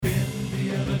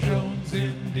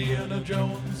Indiana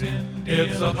Jones.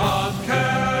 It's a podcast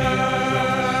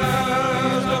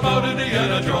about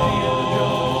Indiana Jones.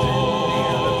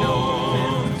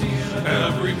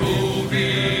 Every movie,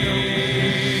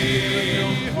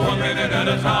 1 minute at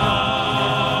a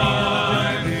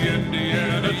time.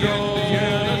 Indiana Jones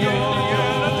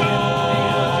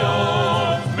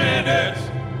Minute.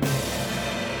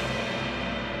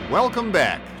 Welcome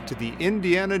back to the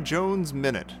Indiana Jones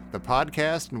Minute, the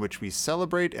podcast in which we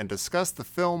celebrate and discuss the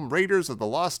film Raiders of the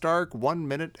Lost Ark 1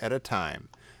 minute at a time.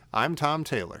 I'm Tom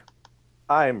Taylor.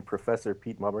 I'm Professor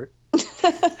Pete Mubbert.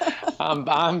 I'm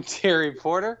Christie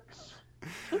Porter.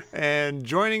 And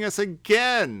joining us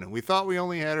again, we thought we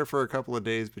only had her for a couple of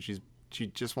days, but she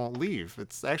just won't leave.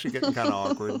 It's actually getting kind of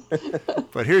awkward.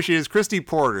 But here she is, Christie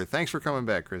Porter. Thanks for coming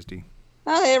back, Christy.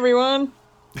 Hi, everyone.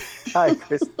 Hi,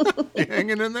 Chris. You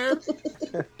hanging in there?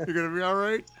 You're going to be all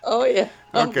right? Oh, yeah.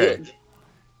 I'm Okay. good.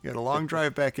 You had a long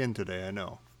drive back in today, I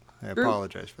know. I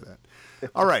apologize for that.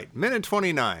 All right, minute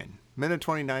 29. Minute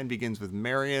 29 begins with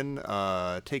Marion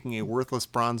taking a worthless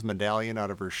bronze medallion out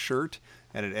of her shirt,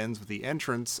 and it ends with the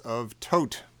entrance of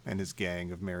Tote and his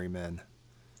gang of merry men.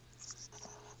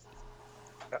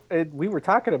 We were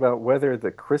talking about whether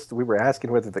the crystal. We were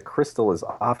asking whether the crystal is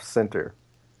off center,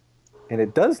 and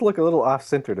it does look a little off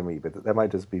center to me, but that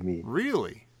might just be me.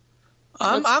 Really?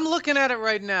 I'm looking at it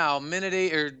right now.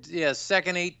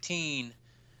 Second 18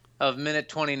 of minute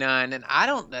 29, and I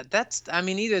don't.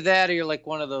 Either that or you're like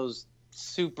one of those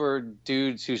super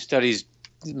dudes who studies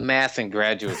math in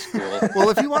graduate school. Well,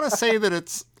 if you want to say that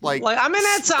it's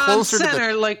that's on closer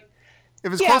center.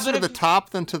 if it's closer to the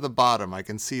top than to the bottom, I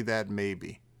can see that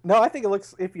maybe. No, I think it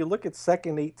looks. If you look at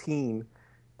second 18,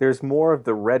 there's more of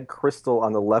the red crystal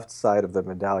on the left side of the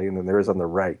medallion than there is on the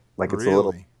right. Like it's a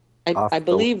little. I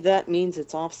believe that means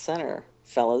it's off center,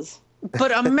 fellas.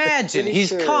 But imagine he's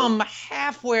sure. come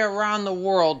halfway around the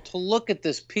world to look at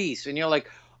this piece, and you're like,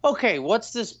 okay,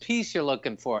 what's this piece you're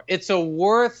looking for? It's a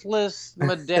worthless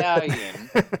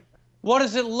medallion. What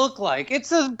does it look like?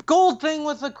 It's a gold thing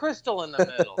with a crystal in the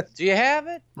middle. Do you have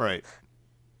it? Right.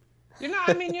 You're not.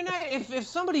 If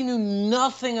somebody knew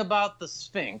nothing about the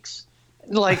Sphinx,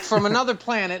 like from another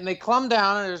planet, and they clumb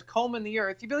down and there's comb in the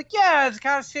earth, you'd be like, yeah, it's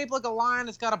kind of shaped like a lion.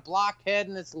 It's got a block head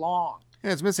and it's long.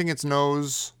 Yeah, it's missing its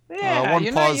nose. Yeah,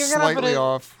 one paw's slightly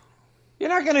off. You're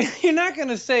not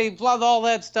gonna say blah all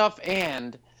that stuff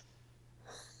and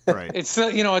right. It's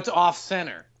it's off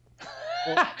center.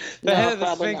 The head of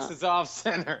the Sphinx not. is off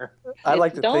center. I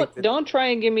like to think that, Don't try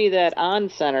and give me that on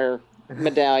center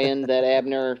medallion that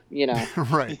Abner,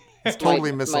 Right. It's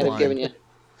totally might have given you.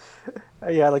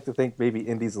 yeah, I like to think maybe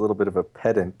Indy's a little bit of a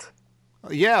pedant.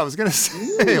 Yeah, I was going to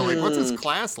say, what's his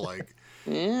class like?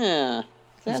 Yeah,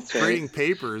 that's He's grading right.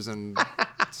 papers and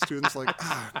students like,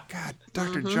 God,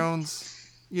 Dr.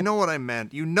 Jones, you know what I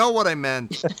meant. You know what I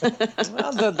meant.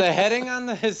 Well, the heading on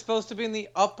is supposed to be in the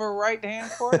upper right-hand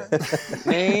corner.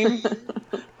 Name,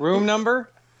 room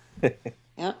number.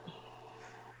 Yeah.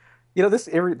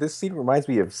 This scene reminds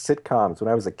me of sitcoms when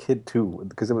I was a kid too,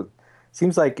 because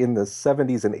seems like in the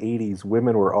 70s and 80s,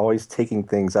 women were always taking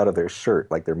things out of their shirt,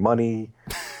 like their money,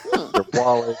 their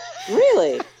wallet.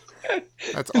 Really?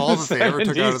 That's all that they ever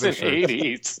took out of their 70s shirt.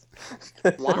 80s.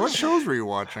 Wow. What shows were you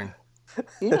watching?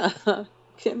 Yeah. That's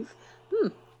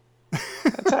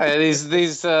how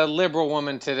these liberal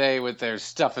women today with their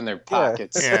stuff in their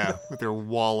pockets. Yeah, with their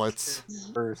wallets,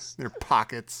 Purse. their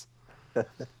pockets.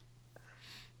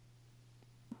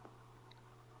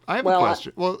 I have Well, a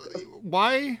question. Well,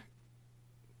 why?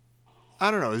 I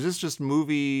don't know. Is this just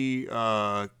movie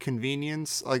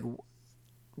convenience? Like,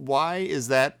 why is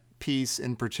that piece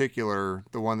in particular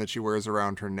the one that she wears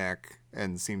around her neck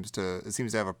and seems to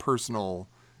have a personal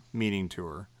meaning to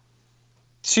her?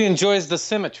 She enjoys the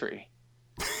symmetry.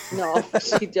 No,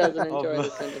 she doesn't enjoy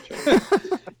the symmetry.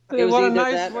 It was What a either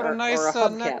nice, that what a or nice a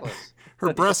hubcap. necklace.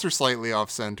 Her breasts are slightly off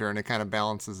center, and it kind of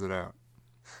balances it out.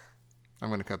 I'm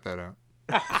going to cut that out.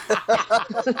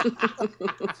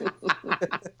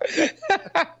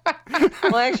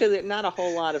 Well, actually, not a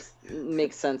whole lot of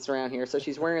makes sense around here. So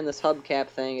she's wearing this hubcap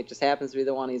thing. It just happens to be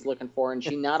the one he's looking for, and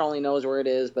she not only knows where it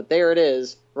is, but there it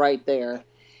is, right there.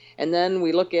 And then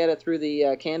we look at it through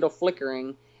the candle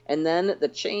flickering, and then the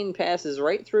chain passes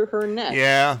right through her neck.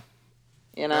 Yeah.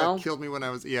 That killed me when I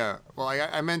was... Yeah. Well,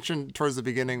 I mentioned towards the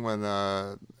beginning when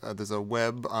there's a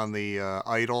web on the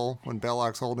idol when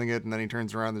Belloc's holding it, and then he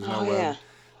turns around, there's no web.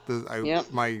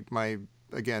 Yep. My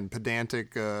again,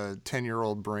 pedantic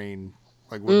 10-year-old brain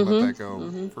wouldn't let that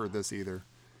go for this either.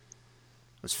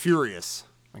 I was furious.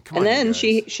 Like, come on, and then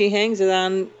you guys. she hangs it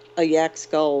on a yak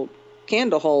skull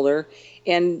candle holder,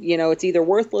 and it's either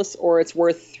worthless or it's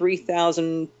worth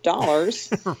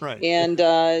 $3,000. Right.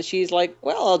 And she's like,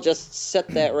 well, I'll just set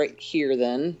that right here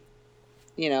then.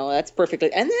 That's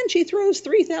perfectly. And then she throws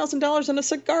 $3,000 in a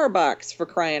cigar box, for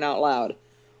crying out loud.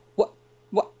 What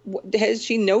has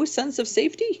she no sense of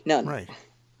safety? None. Right.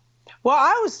 Well,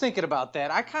 I was thinking about that.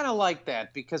 I kind of like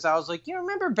that because I was like,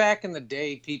 remember back in the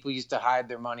day, people used to hide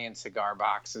their money in cigar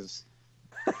boxes.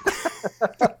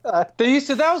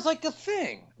 That was like a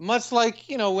thing, much like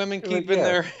women keeping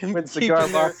their cigar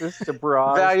boxes to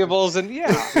bras, valuables, and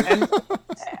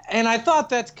and I thought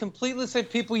that's completely safe.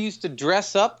 People used to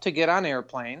dress up to get on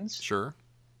airplanes. Sure.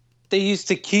 They used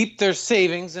to keep their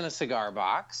savings in a cigar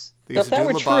box. So if that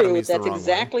were true, that's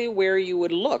exactly where you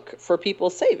would look for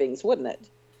people's savings, wouldn't it?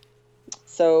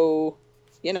 So,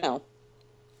 now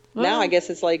I guess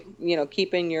it's like,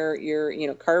 keeping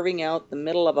your carving out the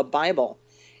middle of a Bible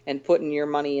and putting your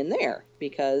money in there,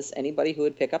 because anybody who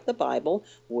would pick up the Bible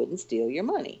wouldn't steal your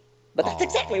money. But that's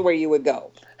exactly where you would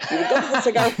go. You would go to the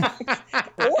cigar box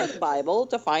or the Bible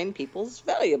to find people's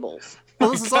valuables.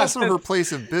 Well, this is also her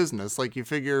place of business. Like, you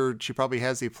figure she probably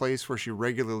has a place where she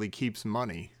regularly keeps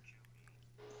money.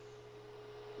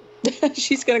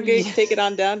 She's going to take it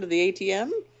on down to the ATM?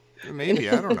 Maybe,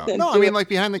 I don't know. No, I mean like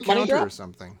behind the counter or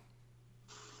something.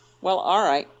 Well, all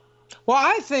right. Well,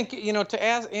 I think, to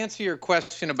answer your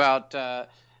question about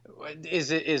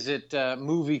is it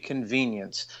movie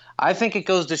convenience, I think it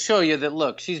goes to show you that,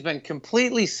 look, she's been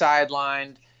completely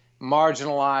sidelined,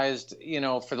 marginalized,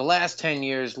 for the last 10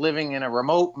 years, living in a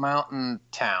remote mountain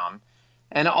town.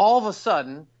 And all of a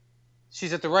sudden,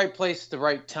 she's at the right place at the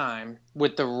right time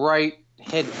with the right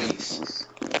headpiece.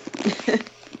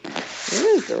 It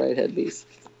is the right headpiece.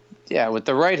 Yeah, with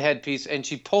the right headpiece, and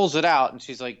she pulls it out, and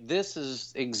she's like, this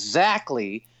is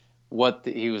exactly what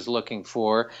he was looking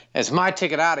for. It's my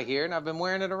ticket out of here, and I've been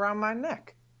wearing it around my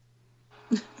neck.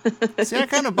 See, I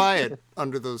kind of buy it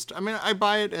under those. I mean, I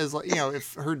buy it as, like,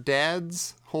 if her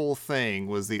dad's whole thing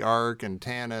was the Ark and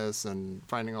Tanis and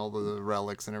finding all the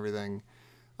relics and everything,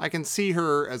 I can see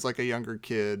her as like a younger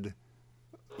kid.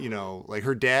 Like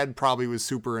her dad probably was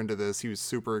super into this. He was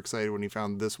super excited when he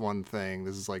found this one thing.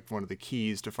 This is like one of the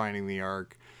keys to finding the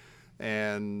Ark.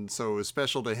 And so it was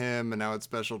special to him, and now it's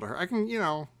special to her. I can,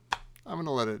 I'm going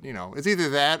to let it, it's either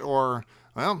that or,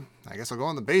 well, I guess I'll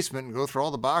go in the basement and go through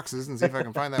all the boxes and see if I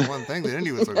can find that one thing that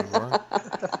Indy was looking for.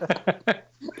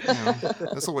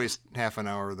 This will waste half an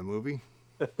hour of the movie.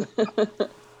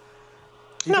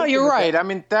 No, you're right. I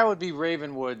mean, that would be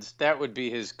Ravenwood's. That would be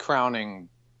his crowning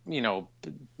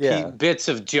bits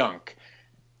of junk.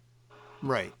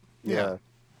 Right. Yeah.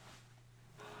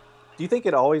 Do you think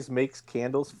it always makes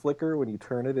candles flicker when you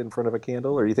turn it in front of a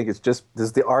candle, or do you think it's just,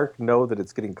 does the Ark know that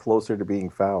it's getting closer to being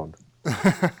found?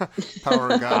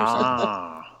 Power of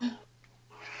God.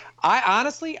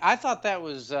 I thought that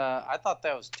was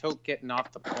Tote getting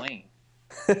off the plane.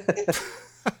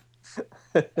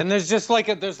 And there's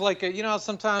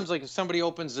sometimes like if somebody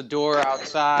opens the door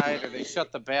outside or they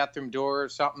shut the bathroom door or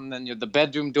something, then the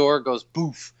bedroom door goes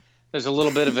poof. There's a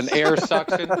little bit of an air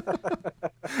suction.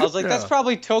 I was like, that's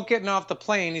probably Tote getting off the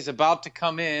plane. He's about to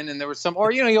come in, and there was some,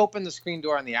 or he opened the screen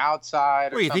door on the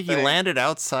outside. Wait, you think he landed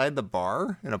outside the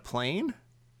bar in a plane?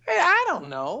 Hey, I don't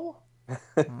know. I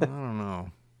don't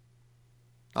know.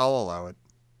 I'll allow it.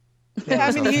 Yeah,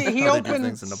 I mean, he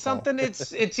opened something.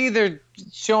 It's either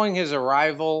showing his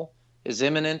arrival is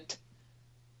imminent.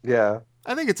 Yeah.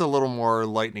 I think it's a little more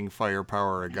lightning, fire,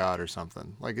 power of God or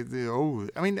something. Like,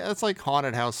 that's like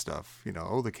haunted house stuff.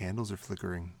 The candles are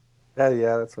flickering.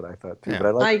 Yeah, that's what I thought too. Yeah.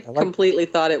 But I completely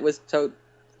thought it was Tote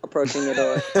approaching the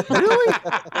door. Really?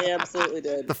 I absolutely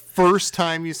did. The first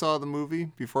time you saw the movie,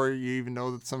 before you even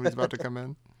know that somebody's about to come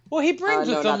in? Well, he brings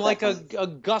with him like a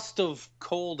gust of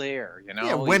cold air,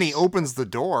 Yeah, when he opens the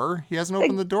door. He hasn't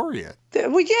opened the door yet.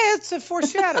 Well, yeah, it's a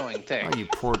foreshadowing thing. Oh, you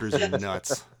porters are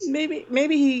nuts. Maybe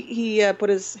he put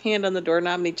his hand on the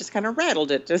doorknob and he just kind of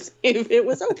rattled it to see if it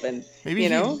was open. Maybe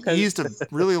he used a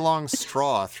really long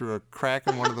straw through a crack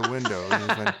in one of the windows. And he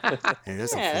went, hey,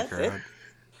 this will flicker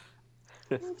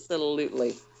out.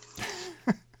 Absolutely.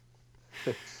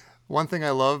 One thing I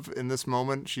love in this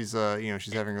moment, she's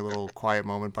she's having a little quiet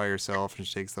moment by herself, and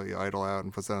she takes the idol out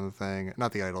and puts it on the thing.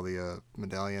 Not the idol, the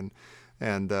medallion.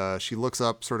 And she looks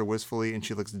up sort of wistfully, and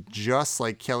she looks just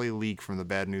like Kelly Leak from the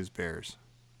Bad News Bears.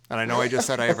 And I know I just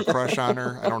said I have a crush on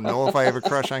her. I don't know if I have a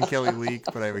crush on Kelly Leak,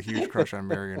 but I have a huge crush on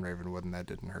Marion Ravenwood, and that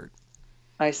didn't hurt.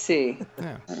 I see.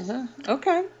 Yeah.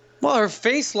 Okay. Well, her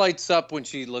face lights up when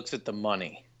she looks at the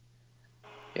money.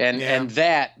 And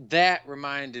that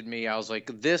reminded me. I was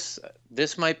like, this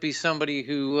might be somebody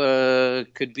who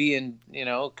could be in,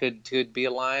 could be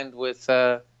aligned with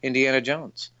Indiana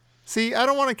Jones. See, I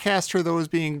don't want to cast her though as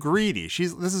being greedy.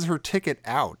 This is her ticket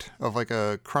out of like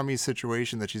a crummy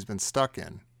situation that she's been stuck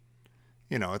in.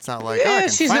 It's not like I can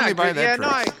she's finally not buy greedy. that Yeah,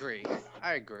 dress. no,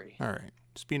 I agree. All right,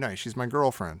 just be nice. She's my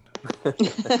girlfriend. I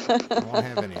won't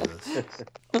have any of this.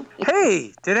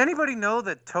 Hey, did anybody know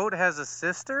that Toad has a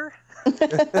sister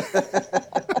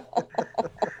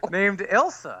named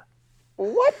Elsa?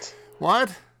 What?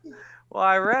 What? Well,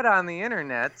 I read on the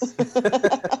internet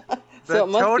So it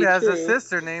must Toad be has a true.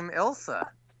 sister named Elsa.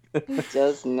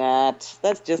 Does not.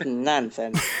 That's just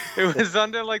nonsense. It was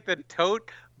under like the Toad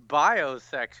bio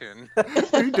section.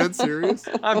 Are you dead serious?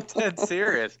 I'm dead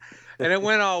serious. And it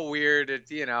went all weird.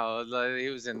 He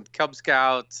was in Cub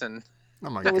Scouts and. Oh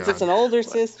my Was God. this an older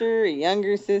sister, a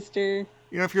younger sister?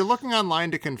 If you're looking online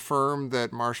to confirm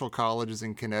that Marshall College is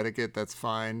in Connecticut, that's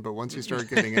fine. But once you start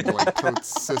getting into like Toad's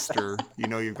sister,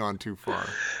 you've gone too far.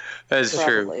 That's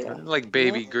Probably, true. yeah. Like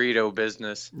baby Greedo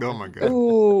business. Oh my God.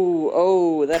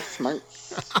 Ooh, that's smart.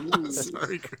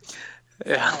 Sorry, Chris.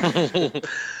 Yeah.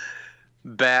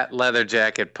 Bat leather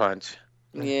jacket punch.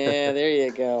 Yeah, there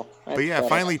you go. That's But yeah, better.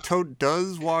 finally Toad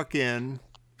does walk in,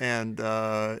 and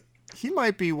he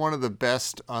might be one of the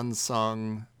best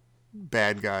unsung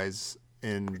bad guys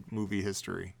in movie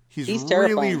history. He's really,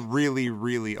 terrifying. really,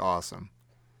 really awesome.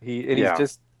 He's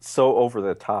just so over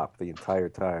the top the entire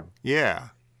time. Yeah.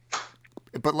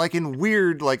 But like in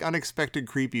weird, like unexpected,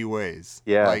 creepy ways.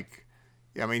 Yeah. Like,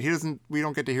 we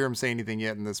don't get to hear him say anything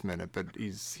yet in this minute, but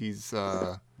he's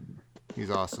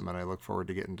awesome, and I look forward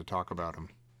to getting to talk about him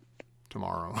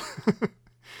tomorrow.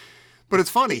 But it's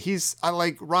funny. I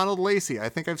like Ronald Lacey. I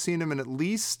think I've seen him in at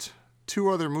least 2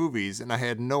 other movies, and I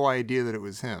had no idea that it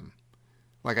was him.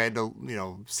 Like I had to,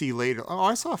 see later. Oh,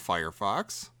 I saw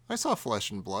Firefox. I saw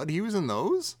Flesh and Blood. He was in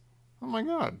those. Oh my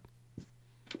God.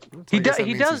 He I guess that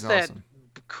he means does he's that awesome.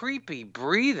 creepy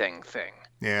breathing thing.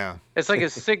 Yeah. It's like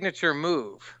his signature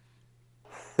move.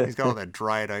 He's got all that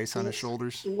dried ice on his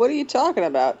shoulders. What are you talking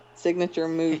about? Signature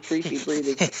move, creepy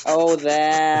breathing. Oh,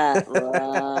 that.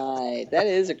 Right. That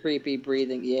is a creepy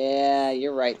breathing. Yeah,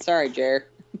 you're right. Sorry, Jer.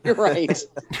 You're right.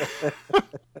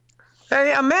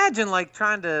 Hey, imagine like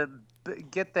trying to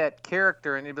get that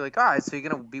character, and you'd be like, all right, so you're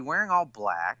gonna be wearing all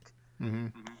black. Mm-hmm.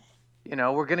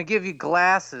 We're gonna give you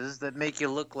glasses that make you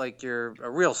look like you're a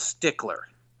real stickler.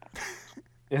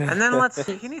 And then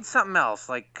you need something else,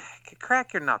 like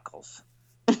crack your knuckles.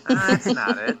 That's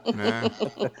not it. Nah.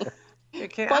 You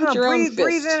can't, Punch your own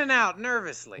breathe fist. in and out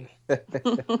nervously.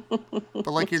 But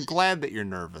like you're glad that you're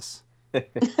nervous.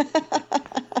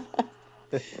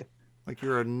 Like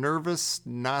you're a nervous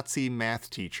Nazi math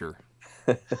teacher.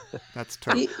 That's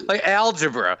tough. Like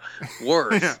algebra,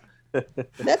 worse. Yeah.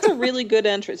 That's a really good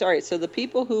entrance. All right, so the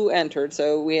people who entered,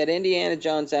 so we had Indiana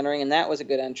Jones entering, and that was a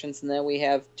good entrance, and then we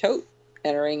have Tote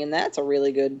entering, and that's a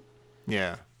really good.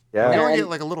 Yeah. Yeah. We only And- get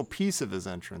like a little piece of his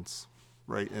entrance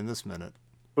right in this minute.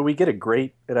 But we get a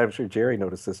great, and I'm sure Gerry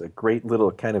noticed this, a great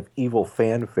little kind of evil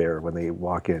fanfare when they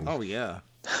walk in. Oh, yeah.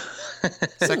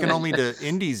 Second only to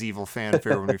Indy's evil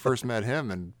fanfare when we first met him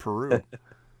in Peru.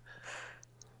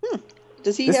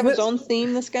 Does he This have his mi- own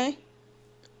theme, this guy?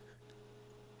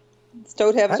 Does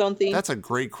Toad have his own theme? That's a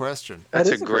great question. That's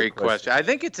That a is a great great question. question. I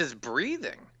think it's his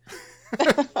breathing.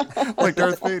 Like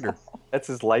Darth Vader. That's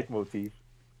his leitmotif.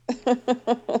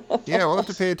 Yeah, we'll have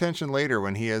to pay attention later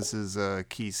when he has his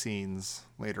key scenes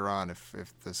later on. If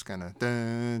this kind of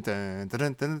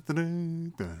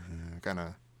kind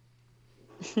of.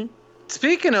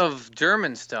 Speaking of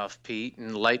German stuff, Pete,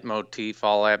 and leitmotif,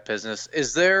 all that business,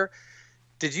 do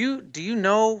you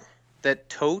know that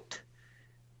Tote,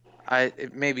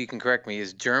 maybe you can correct me,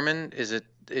 is German? Is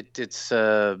it's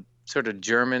sort of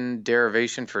German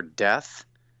derivation for death?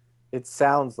 It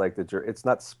sounds like it's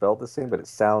not spelled the same, but it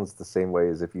sounds the same way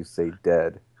as if you say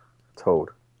dead. Toad.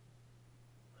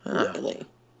 Really?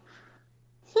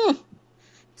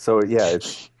 So yeah,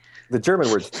 it's the German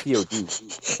word's T-O-D.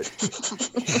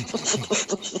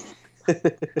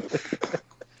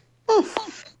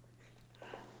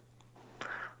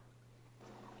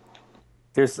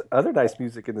 There's other nice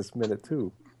music in this minute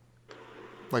too.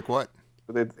 Like what?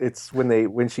 It's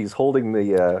when she's holding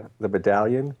the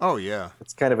medallion. Oh, yeah.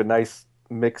 It's kind of a nice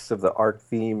mix of the Ark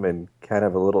theme and kind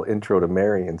of a little intro to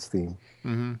Marion's theme.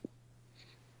 Mm-hmm.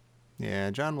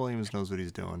 Yeah, John Williams knows what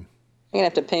he's doing. I'm gonna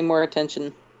have to pay more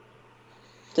attention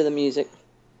to the music.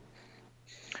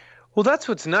 Well, that's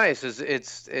what's nice is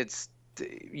it's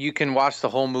you can watch the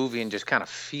whole movie and just kind of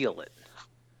feel it.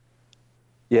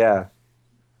 Yeah.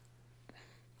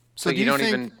 So do you don't think,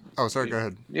 even Oh, sorry. Go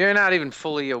ahead. You're not even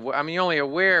fully aware. I mean, you're only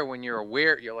aware when you're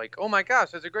aware. You're like, oh my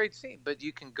gosh, that's a great scene. But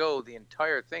you can go the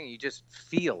entire thing. You just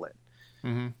feel it.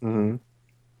 Mm-hmm. Mm-hmm.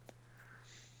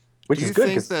 Which Do is you good.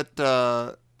 think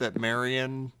 'cause- that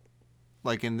Marion,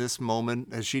 like in this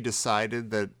moment, has she decided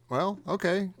that, well,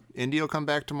 okay, Indy will come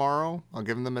back tomorrow. I'll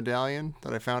give him the medallion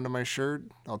that I found in my shirt.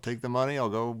 I'll take the money. I'll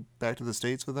go back to the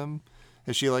States with him.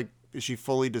 Is she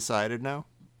fully decided now?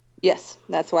 Yes,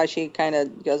 that's why she kind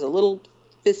of does a little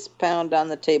fist pound on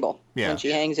the table when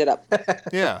she hangs it up.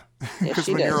 Yeah. Yes, Because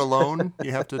she when you're does. alone,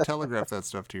 you have to telegraph that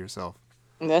stuff to yourself.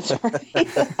 That's right.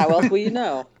 How else will you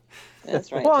know?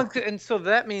 That's right. Well, and so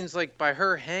that means like by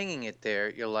her hanging it there,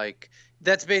 you're like,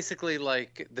 that's basically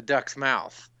like the duck's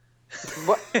mouth.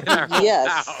 What? In our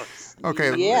Yes. house.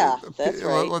 Okay. Yeah, that's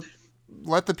right.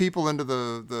 Let the people into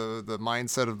the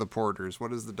mindset of the Porters.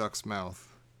 What is the duck's mouth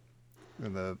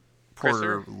in the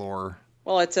Porter lore?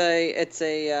 Well, it's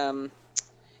a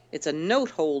note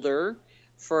holder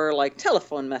for like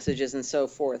telephone messages and so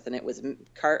forth, and it was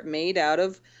made out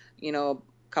of, a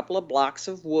couple of blocks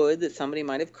of wood that somebody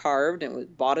might have carved, and it was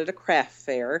bought at a craft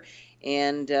fair,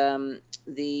 and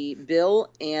the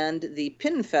bill and the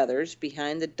pin feathers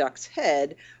behind the duck's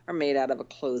head are made out of a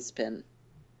clothespin.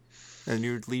 And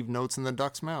you'd leave notes in the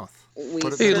duck's mouth. We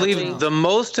Put it So you in the leave duck's mouth. the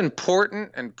most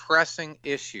important and pressing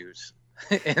issues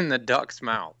in the duck's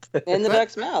mouth. in the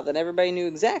duck's mouth, and everybody knew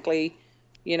exactly,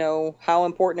 how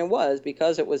important it was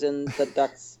because it was in the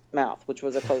duck's mouth, which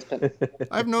was a clothespin.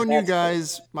 I've known you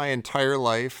guys my entire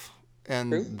life,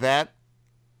 and True. that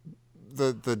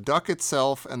the duck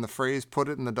itself and the phrase "put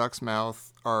it in the duck's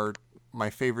mouth" are my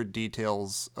favorite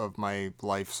details of my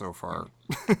life so far.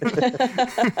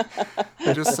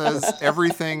 It just says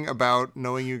everything about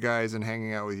knowing you guys and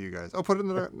hanging out with you guys. Oh, put it in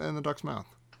the duck's mouth.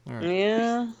 All right.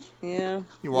 Yeah. You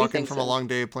We walk in think from so. a long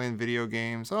day of playing video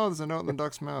games. Oh, there's a note in the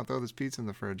duck's mouth. Oh, there's pizza in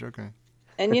the fridge. Okay.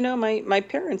 And my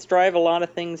parents drive a lot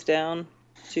of things down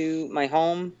to my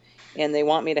home, and they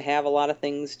want me to have a lot of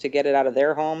things to get it out of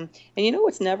their home. And you know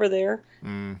what's never there?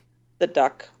 The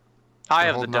duck. I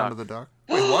They're have the holding on to duck. the duck.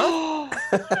 Wait, what?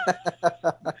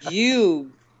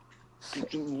 You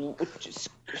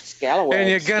scalawag. And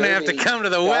you're going to have to scurvy come to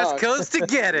the dog. West Coast to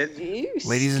get it. You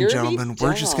Ladies and scurvy gentlemen,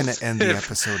 we're just dog. going to end the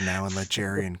episode now and let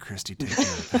Gerry and Christy take care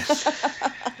of this.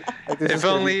 Like, there's If just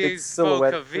gonna be only big you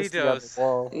silhouette spoke Christie on the Vitos.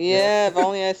 wall. Yeah, if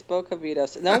only I spoke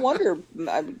Havitos. No wonder.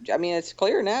 I mean, it's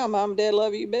clear now. Mom and Dad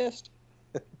love you best.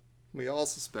 We all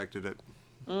suspected it.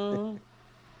 Mhm.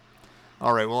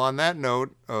 All right. Well, on that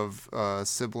note of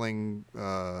sibling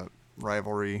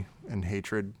rivalry and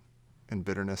hatred and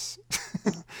bitterness,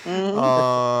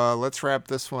 let's wrap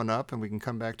this one up, and we can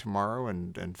come back tomorrow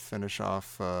and finish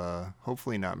off.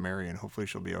 Hopefully not Marion. Hopefully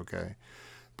she'll be okay.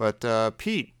 But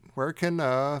Pete, where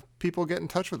can people get in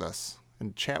touch with us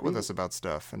and chat with us about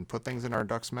stuff and put things in our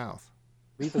duck's mouth?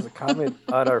 Leave us a comment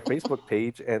on our Facebook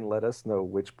page and let us know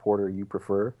which Porter you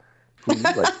prefer, who you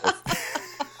like best.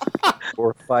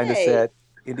 Or find us Hey. at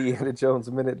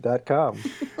IndianaJonesMinute.com.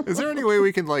 Is there any way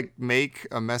we can make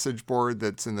a message board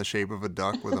that's in the shape of a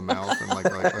duck with a mouth and like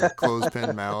a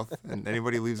clothespin mouth, and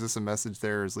anybody leaves us a message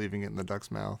there is leaving it in the duck's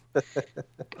mouth?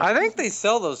 I think they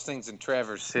sell those things in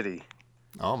Traverse City.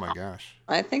 Oh my gosh!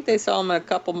 I think they sell them in a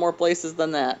couple more places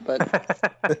than that,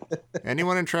 but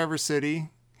Anyone in Traverse City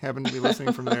happen to be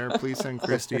listening from there? Please send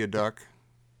Christy a duck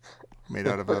made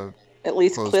out of a at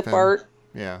least clip clothespin. art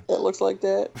Yeah. that looks like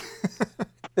that.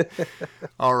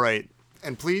 All right,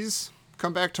 and please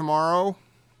come back tomorrow.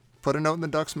 Put a note in the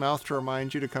duck's mouth to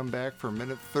remind you to come back for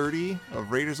minute 30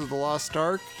 of Raiders of the Lost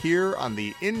Ark here on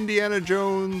the Indiana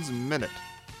Jones Minute.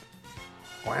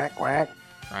 Quack, quack.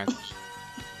 Right.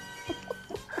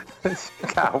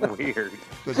 Got weird.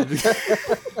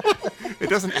 It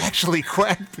doesn't actually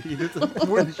quack, Pete. It's a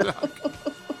wood shock.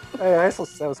 Hey, that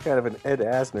was kind of an Ed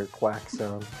Asner quack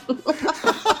sound.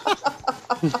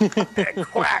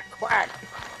 Quack, quack.